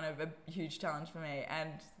very kind of a huge challenge for me.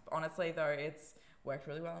 And honestly though, it's worked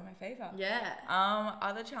really well in my favor.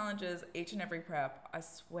 Other challenges, each and every prep, I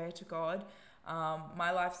swear to God,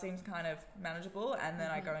 my life seems kind of manageable, and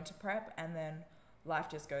then I go into prep, and then life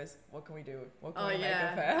just goes, what can we do? What can we make of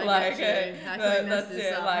her? Like, how can we mess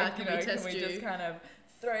this up? Like, how can we test can we you? just kind of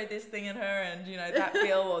throw this thing at her, and that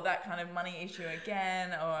bill or that kind of money issue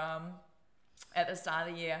again, or at the start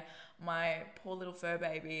of the year, my poor little fur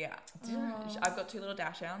baby I've got 2 little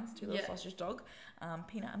dachshunds, 2 little sausage dog,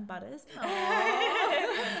 Peanut and Butters.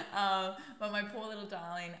 But my poor little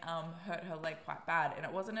darling hurt her leg quite bad, and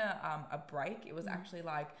it wasn't a break, it was actually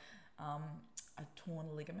like a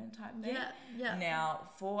torn ligament type thing. Now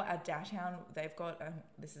for a dachshund, they've got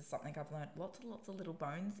this is something I've learned, lots of little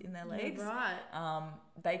bones in their legs.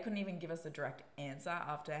 They couldn't even give us a direct answer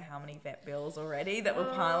after how many vet bills already that were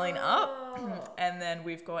piling up. And then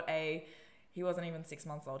we've got he wasn't even 6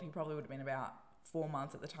 months old, he probably would have been about 4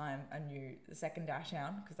 months at the time, the second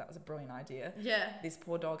dachshund, because that was a brilliant idea. This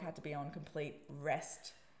poor dog had to be on complete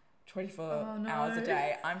rest 24 hours a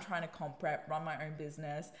day. I'm trying to comp prep, run my own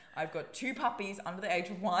business. I've got 2 puppies under the age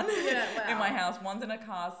of 1 in my house. One's in a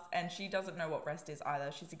cast, and she doesn't know what rest is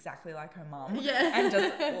either. She's exactly like her mum. And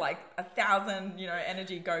just like 1,000,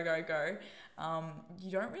 energy, go.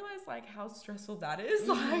 you don't realize like how stressful that is.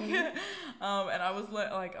 Like, and I was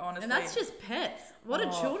like, honestly, and that's just pets. What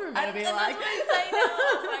are children gonna be and like? That's what I say now.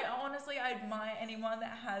 I was like, honestly, I admire anyone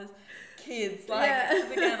that has kids. Like,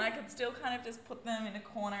 'cause again, I could still kind of just put them in a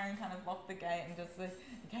corner and kind of lock the gate and just like,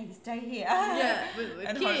 okay, you stay here. Yeah, with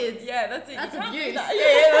and kids. That's it. That's you can't do abuse. that.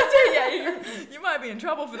 Yeah, that's it. Yeah, you might be in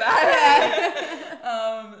trouble for that.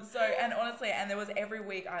 So, and honestly, and there was every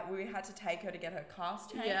week we had to take her to get her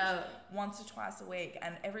cast changed once or twice a week,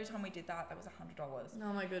 and every time we did that was $100.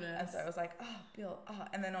 Oh my goodness. And so it was like, oh, Bill,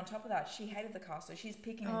 and then on top of that, she hated the cast, so she's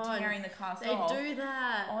picking and tearing the cast off. They do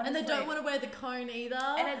that. Honestly. And they don't want to wear the cone either.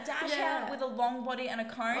 And a dash out with a long body and a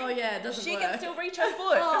cone. Oh yeah, it doesn't she work. can still reach her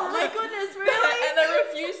foot. Oh my goodness, really? And they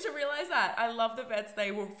refused to realize that. I love the vets,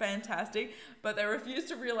 they were fantastic, but they refused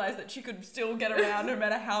to realize that she could still get around no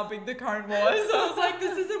matter how big the cone was. So I was like,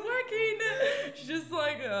 this isn't working. She's just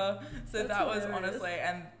like, so That's that was hilarious. honestly,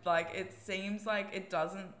 and like it seems like it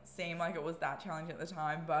doesn't seem like it was that challenging at the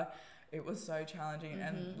time, but it was so challenging.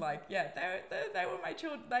 And like, they were my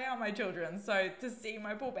children. They are my children. So to see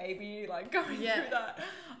my poor baby like going through that,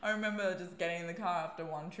 I remember just getting in the car after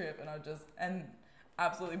one trip, and I just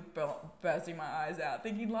absolutely bursting my eyes out,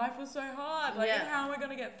 thinking life was so hard. Like, how am I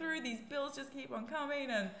gonna get through? These bills just keep on coming,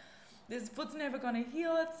 and this foot's never gonna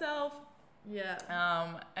heal itself. Yeah.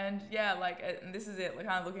 And and this is it. Like,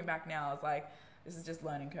 kind of looking back now, I was like, this is just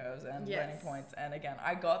learning curves and learning points. And again,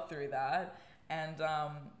 I got through that, and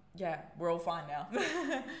we're all fine now.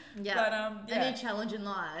 But any challenge in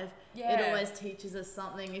life, it always teaches us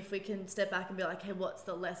something. If we can step back and be like, hey, what's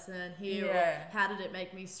the lesson here? Or how did it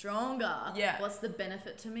make me stronger? What's the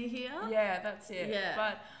benefit to me here? Yeah, that's it. Yeah.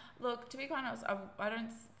 But look, to be quite honest, I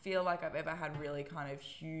don't feel like I've ever had really kind of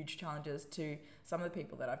huge challenges to some of the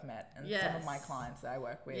people that I've met and some of my clients that I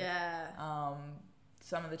work with.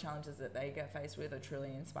 Some of the challenges that they get faced with are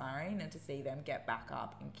truly inspiring, and to see them get back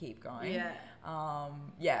up and keep going.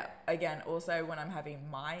 Again, also when I'm having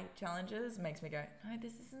my challenges, makes me go, no,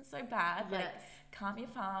 this isn't so bad. Like, calm your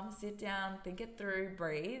farm, sit down, think it through,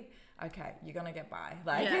 breathe. Okay, you're gonna get by.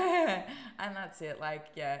 Like, and that's it. Like,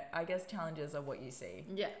 I guess challenges are what you see.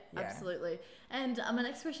 Yeah. Absolutely. And my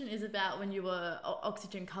next question is about when you were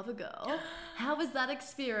Oxygen Cover Girl. How was that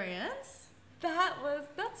experience?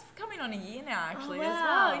 That's coming on a year now, actually, as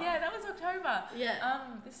well. Yeah, that was October. Yeah.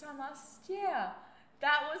 This time last year.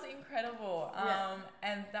 That was incredible.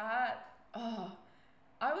 And that,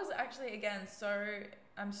 I was actually, again,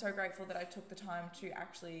 I'm so grateful that I took the time to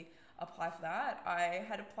actually apply for that. I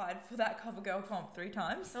had applied for that Cover Girl comp 3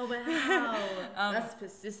 times. Oh, wow. That's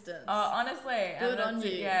persistence. Honestly. Good on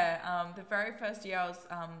you. Yeah. The very first year I was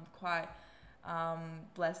quite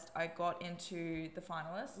blessed. I got into the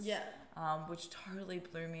finalists. Which totally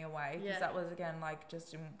blew me away, because that was, again, like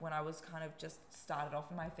just when I was kind of just started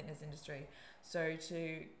off in my fitness industry. So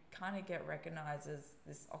to kind of get recognized as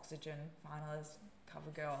this Oxygen finalist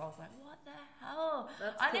Cover Girl, I was like, what the hell?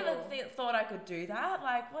 That's I cool. never thought I could do that.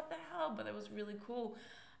 Like, what the hell? But it was really cool.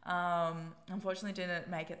 Unfortunately didn't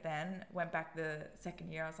make it then. Went back the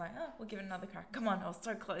second year. I was like, we'll give it another crack. Come on, I was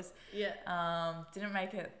so close. Didn't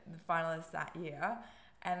make it the finalists that year.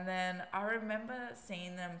 And then I remember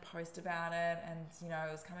seeing them post about it, and,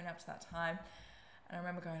 it was coming up to that time. And I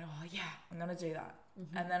remember going, oh, yeah, I'm going to do that.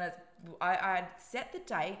 Mm-hmm. And then I'd set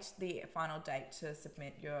the final date to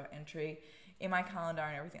submit your entry in my calendar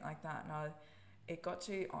and everything like that. And it got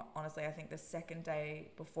to, honestly, I think the second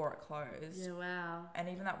day before it closed. Yeah, wow. And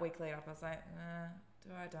even that week lead up, I was like,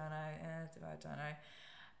 do I, don't know, do I, don't know.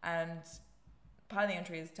 And part of the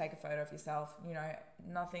entry is take a photo of yourself,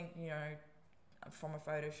 nothing, from a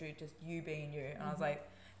photo shoot, just you being you. And I was like,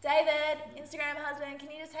 David, Instagram husband, can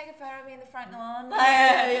you just take a photo of me in the front lawn?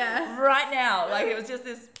 Right now. Like, it was just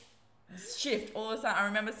this shift all of a sudden. I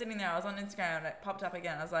remember sitting there, I was on Instagram and it popped up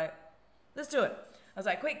again. I was like, let's do it. I was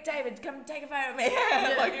like, quick, David, come take a photo of me.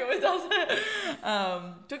 Like, it always does.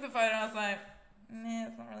 Took the photo and I was like, nah,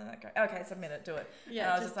 it's not really that great. Okay, submit it, do it. And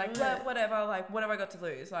I was just like, whatever, like, what have I got to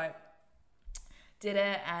lose? Like, did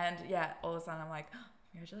it, and all of a sudden I'm like,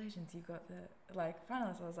 congratulations, you got the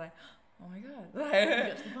finalist. I was like, oh my god.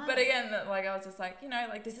 But again, I was just like,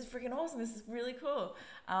 this is freaking awesome. This is really cool.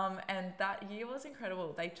 And that year was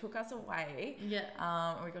incredible. They took us away.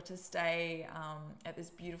 And we got to stay at this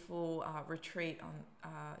beautiful retreat on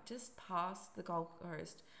just past the Gold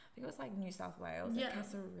Coast. I think it was like New South Wales, at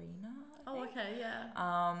Casuarina. Oh, okay,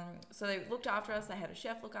 yeah. So they looked after us. They had a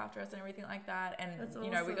chef look after us and everything like that. And That's we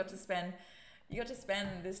awesome. got to spend you got to spend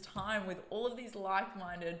this time with all of these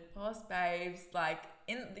like-minded boss babes, like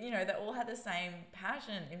they all had the same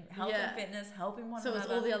passion in health and fitness, helping one another. So it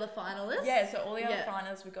was all the other finalists? Yeah, so all the other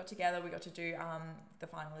finalists, we got together, we got to do the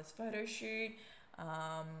finalist photo shoot.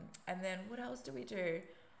 And then what else did we do?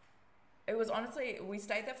 It was honestly, we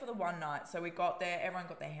stayed there for the one night. So we got there, everyone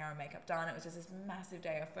got their hair and makeup done. It was just this massive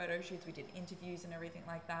day of photo shoots. We did interviews and everything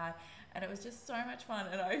like that. And it was just so much fun.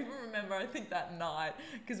 And I even remember, I think that night,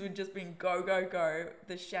 because we'd just been go,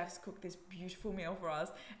 the chefs cooked this beautiful meal for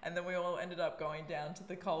us. And then we all ended up going down to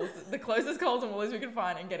the closest Coles and Woolies we could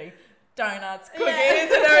find and getting donuts, cookies,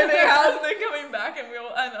 and everything else, and then coming back, and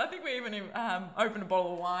I think we even opened a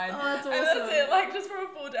bottle of wine. Oh, that's awesome. And that's it, like, just for a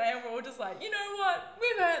full day, and we're all just like, you know what,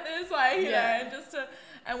 we've earned this, like, you know,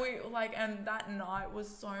 and that night was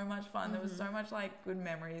so much fun. There was so much, like, good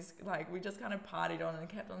memories. Like, we just kind of partied on and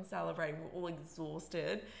kept on celebrating. We were all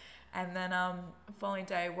exhausted. And then following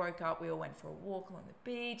day, woke up, we all went for a walk along the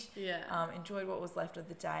beach, enjoyed what was left of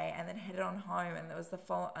the day, and then headed on home. And there was the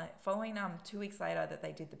following 2 weeks later that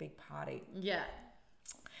they did the big party. Yeah.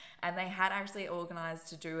 And they had actually organised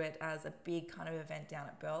to do it as a big kind of event down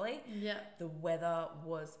at Burleigh. Yeah. The weather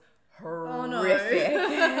was horrific. Oh, no.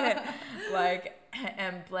 Like,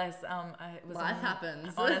 and bless, it was life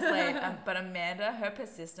happens. Honestly, but Amanda, her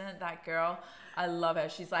persistent, that girl, I love her.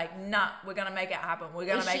 She's like, nah, we're gonna make it happen. We're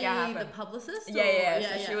gonna make it happen. Was she the publicist? Yeah.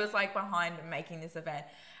 So she was like behind making this event,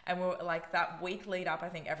 and we were like that week lead up. I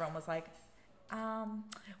think everyone was like,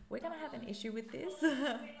 we're gonna have an issue with this.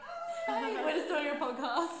 Hey, we're just doing a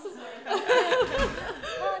podcast.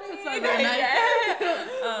 It's my birthday.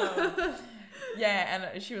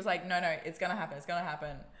 Yeah, and she was like, no, it's going to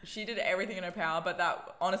happen. She did everything in her power, but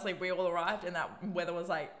that, honestly, we all arrived and that weather was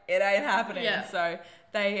like, it ain't happening. Yeah. So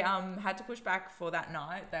they had to push back for that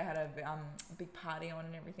night. They had a big party on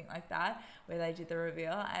and everything like that where they did the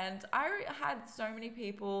reveal. And I had so many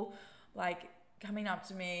people, like, coming up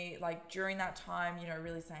to me, like, during that time, you know,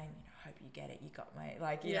 really saying, you know, hope you get it, you got me,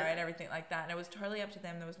 like, you know, and everything like that. And it was totally up to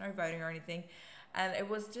them. There was no voting or anything. And it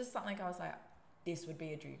was just something I was like, this would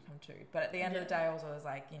be a dream come true. But at the end of the day, I was always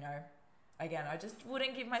like, you know, again, I just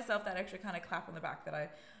wouldn't give myself that extra kind of clap on the back that I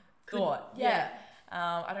thought.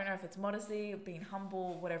 I don't know if it's modesty, being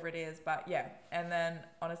humble, whatever it is, but yeah. And then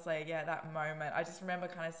honestly, that moment, I just remember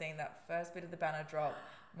kind of seeing that first bit of the banner drop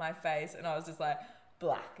my face, and I was just like,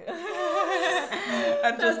 black.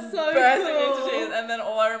 And just so bursting into tears. And then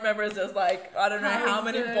all I remember is just like, I don't know how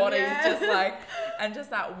many bodies, just like, and just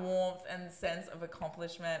that warmth and sense of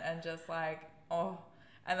accomplishment, and just like, oh,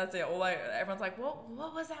 and that's it. Everyone's like,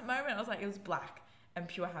 what was that moment? I was like, it was black and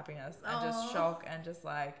pure happiness and just shock and just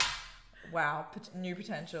like, wow, new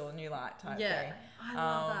potential, new light type thing. I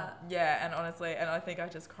love that. Yeah, and honestly, and I think I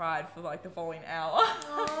just cried for like the following hour.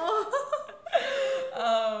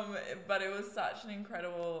 But it was such an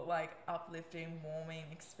incredible, like, uplifting, warming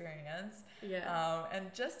experience. Yeah.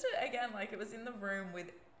 And just to, again, like, it was in the room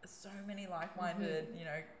with so many like-minded, you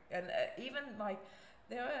know, and even like,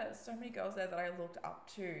 there were so many girls there that I looked up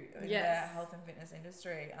to in the health and fitness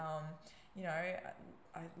industry. You know,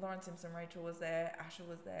 Lauren Simpson, Rachel was there, Asha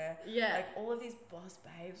was there. Yeah. Like, all of these boss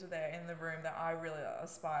babes were there in the room that I really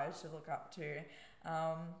aspired to look up to.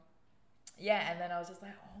 And then I was just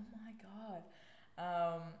like, oh my God.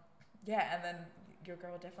 And then your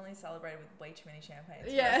girl definitely celebrated with way too many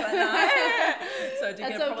champagnes. Yeah. So it did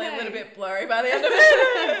get probably a little bit blurry by the end of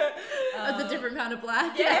it. That's a different kind of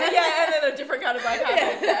black. And then a different kind of black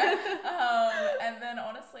happened. And then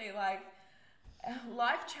honestly, like,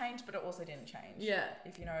 life changed, but it also didn't change. Yeah.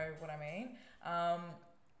 If you know what I mean.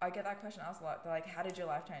 I get that question asked a lot. They're like, how did your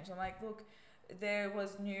life change? I'm like, look, there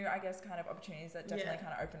was new, I guess, kind of opportunities that definitely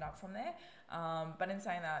kind of opened up from there. But in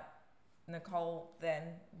saying that, Nicole then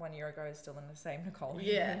 1 year ago is still in the same Nicole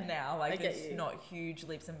now. Like, there's not huge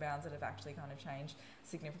leaps and bounds that have actually kind of changed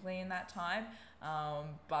significantly in that time.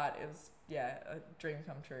 But it was, a dream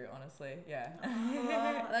come true, honestly.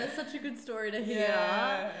 That's such a good story to hear.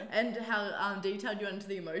 And how detailed you went into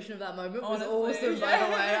the emotion of that moment was awesome, by the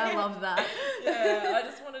way. I love that. I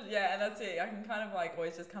just wanted, and that's it. I can kind of like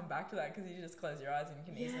always just come back to that, because you just close your eyes and you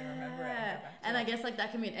can easily remember it. And I guess like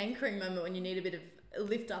that can be an anchoring moment when you need a bit of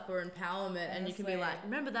lift up or empowerment, and you can be like,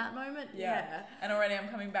 remember that moment? And already I'm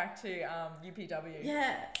coming back to UPW.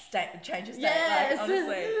 Change of state. Yes. Like,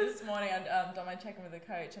 honestly, this morning I done my check-in with the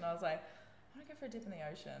coach, and I was like, I want to go for a dip in the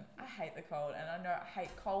ocean. I hate the cold, and I know I hate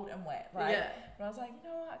cold and wet. Like, but I was like, you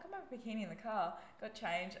know what? I got my bikini in the car, got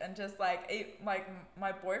changed, and just like,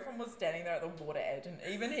 my boyfriend was standing there at the water edge, and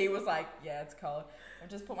even he was like, yeah, it's cold. I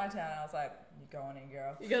just put my towel, and I was like, you go on in,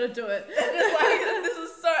 girl. You gotta do it. And just like, this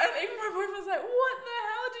is so, and even my boyfriend was like, what the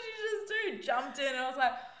hell did you just do? Jumped in, and I was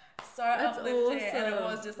like, so uplifting, and it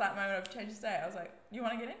was just that moment of change of state. I was like, you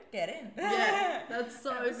want to get in? Get in. Yeah, that's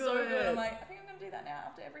so good. So good. I'm like, I think I'm going to do that now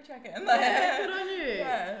after every check-in. Yeah, good on you.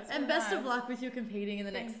 Yeah, and best of luck with your competing in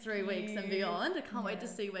the next 3 weeks and beyond. I can't wait to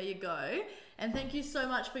see where you go. And thank you so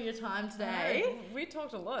much for your time today. We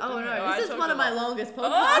talked a lot. Oh no, we? this is one of my longest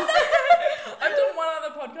podcasts. Oh, I've done one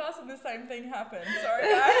other podcast and the same thing happened. Sorry,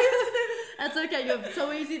 guys. That's okay. You're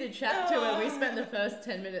so easy to chat to, and we spent the first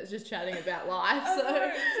 10 minutes just chatting about life.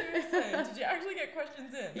 So seriously, did you actually get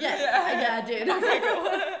questions in? Yeah, I did. Okay,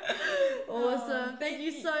 cool. Awesome. Thank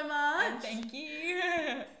you so much. And thank you.